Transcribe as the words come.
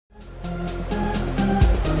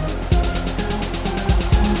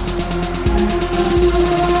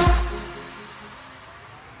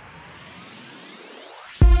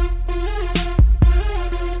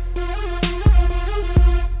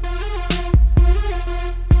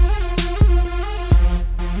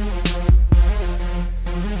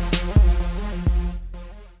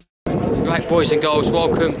boys and girls,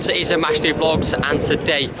 welcome to Easy Matchday Vlogs, and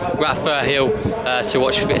today we're at Firhill to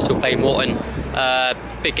watch Thistle play Morton.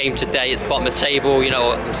 Big game today at the bottom of the table, you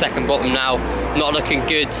know, second bottom now, not looking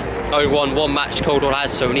good. Only won one match Coldwell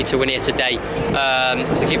has, so we need to win here today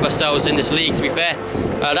to keep ourselves in this league, to be fair.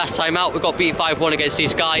 Last time out we got beat 5-1 against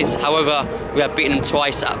these guys, however we have beaten them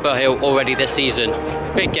twice at Firhill already this season.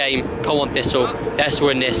 Big game, come on Thistle, let's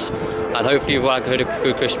win this, and hopefully we'll have a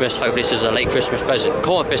good Christmas. Hopefully this is a late Christmas present.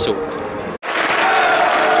 Come on Thistle.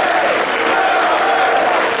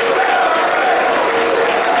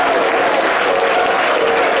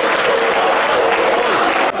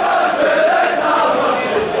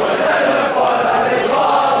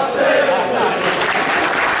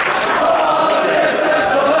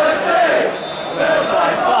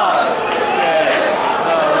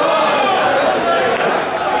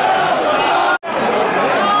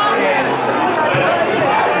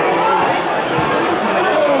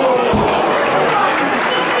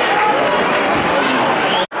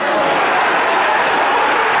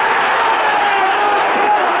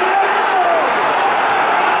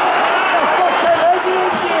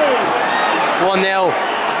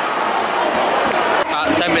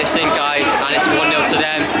 About 10 minutes in, guys, and it's 1-0 to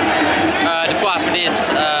them. What happened is,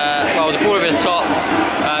 well, the ball over the top.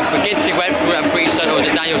 McGinty went for it. I'm pretty certain it was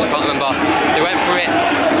Daniels, I can't remember. They went for it.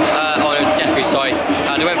 Oh, no, Jeffrey, sorry.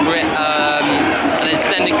 They went for it, and then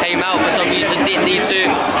Stendon came out for some reason. Didn't need to.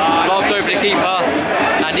 Logged over the keeper,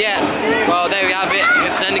 and yeah, well, there we have it.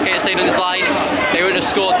 If Stendon had stayed on this line, they wouldn't have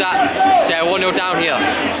scored that. So 1-0 down here.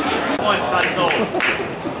 That's all.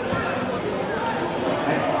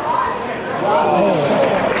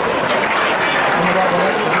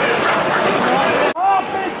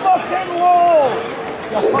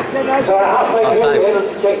 So at half-time, Henry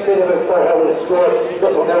checks in about Firhill with a score.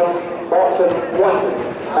 Thistle 0, Morton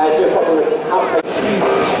 1. Do a couple of half-time.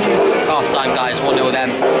 Half-time, guys, 1-0 them.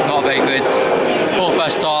 Not very good. Poor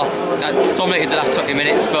first half. Dominated the last 20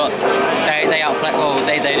 minutes, but they outplayed. Well,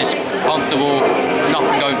 they just comfortable,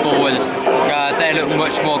 nothing going forwards. They look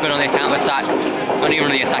much more good on the counter-attack, not even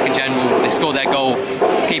on the attack in general. They scored their goal.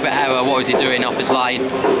 Keeper error, what was he doing off his line?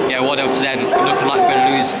 Yeah, 1-0 to them. Looking like we're going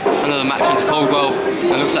to lose another match into Coldwell.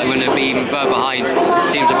 It looks like we're going to be even further behind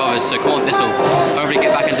teams above us. So come on Thistle, hopefully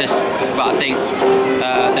get back into this. But I think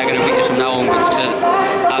they're going to beat us from now onwards, because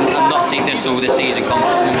I'm not seeing Thistle this season come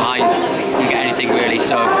from behind and get anything really.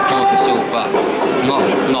 So come on Thistle, but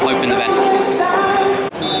I'm not hoping the best.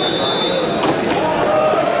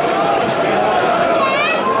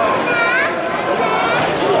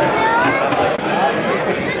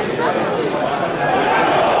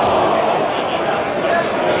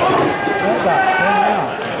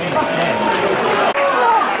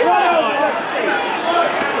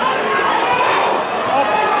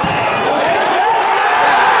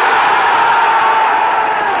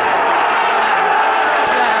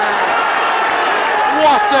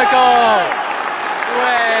 What a goal!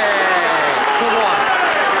 Way! Come on!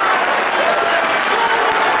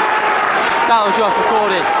 That was worth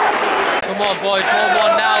recording. Come on boys,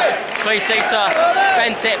 1-1 now. PlayStator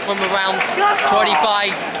bent it from around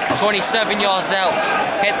 25, 27 yards out.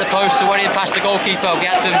 Hit the post and went in past the goalkeeper. We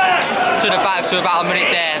had them to the back for about a minute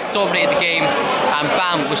there. Dominated the game, and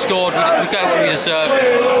bam, we scored. We got what we deserve.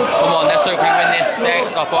 Come on, let's hopefully win this. They're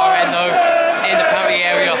up our end though, in the penalty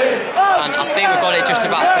area. And I think we've got it just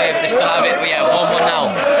about clear, but they still have it. But yeah, 1-1 now.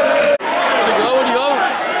 On you go, on you go.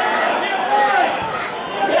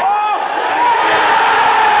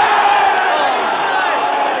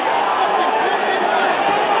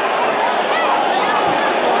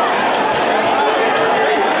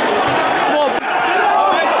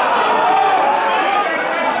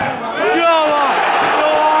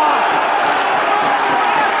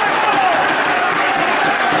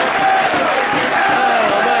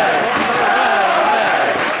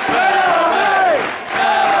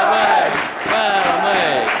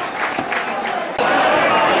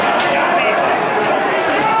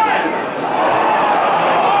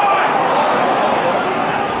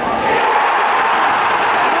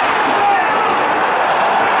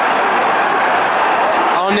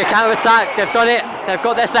 On the counter-attack, they've done it. They've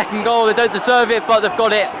got their second goal. They don't deserve it, but they've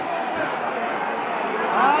got it.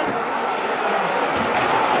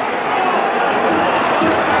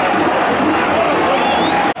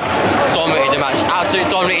 Dominated the match. Absolutely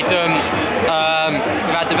dominated them.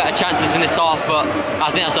 We've had the better chances in this half, but I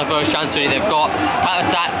think that's our first chance really they've got.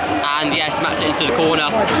 Counter-attacked and yeah, smacked it into the corner.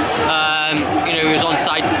 You know, he was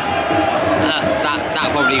onside. That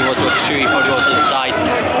probably was true. He probably was onside.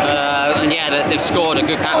 And yeah, they've scored a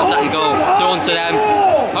good counter-attacking goal. So on to them.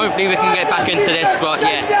 Hopefully we can get back into this, but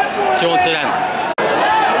yeah, so on to them.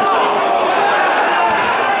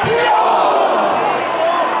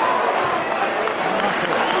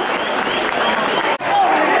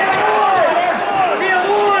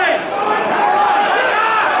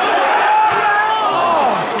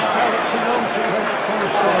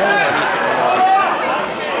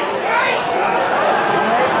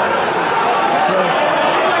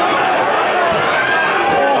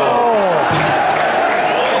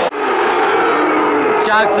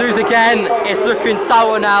 Jags lose again. It's looking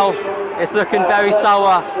sour now. It's looking very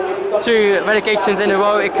sour. 2 relegations in a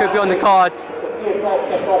row. It could be on the cards.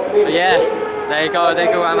 But yeah, there you go.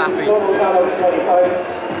 I'm happy.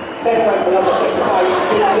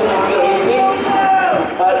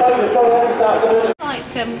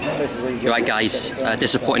 You're right, guys.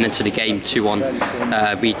 Disappointing into the game,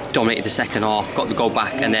 2-1. We dominated the second half, got the goal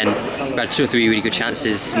back, and then we had 2 or 3 really good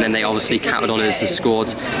chances, and then they obviously counted on us and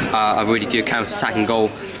scored a really good counter-attacking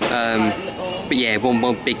goal. But yeah,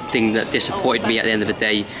 one big thing that disappointed me at the end of the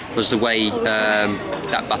day was the way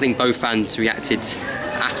that I think both fans reacted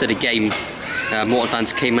after the game. Morton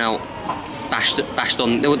fans came out, bashed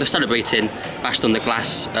on. They were celebrating, bashed on the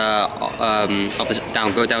glass of the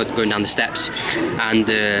going down the steps, and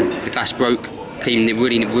the glass broke. Came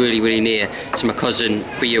really near to my cousin,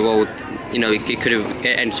 3-year-old. You know, it could have,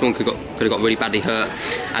 and someone could have got really badly hurt.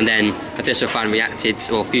 And then a Thistle fan reacted,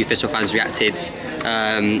 or a few Thistle fans reacted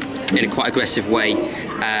in a quite aggressive way.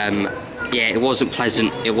 Yeah, it wasn't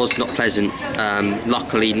pleasant. It was not pleasant.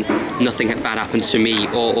 Luckily, nothing bad happened to me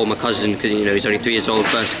or my cousin, because you know he's only 3 years old.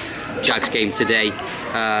 First Jags game today.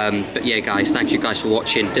 But yeah, guys, thank you guys for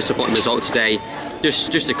watching. Disappointing result today.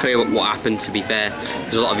 Just to clear up what happened, to be fair,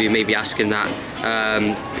 because a lot of you may be asking that.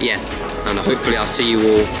 Yeah, and hopefully I'll see you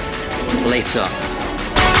all later.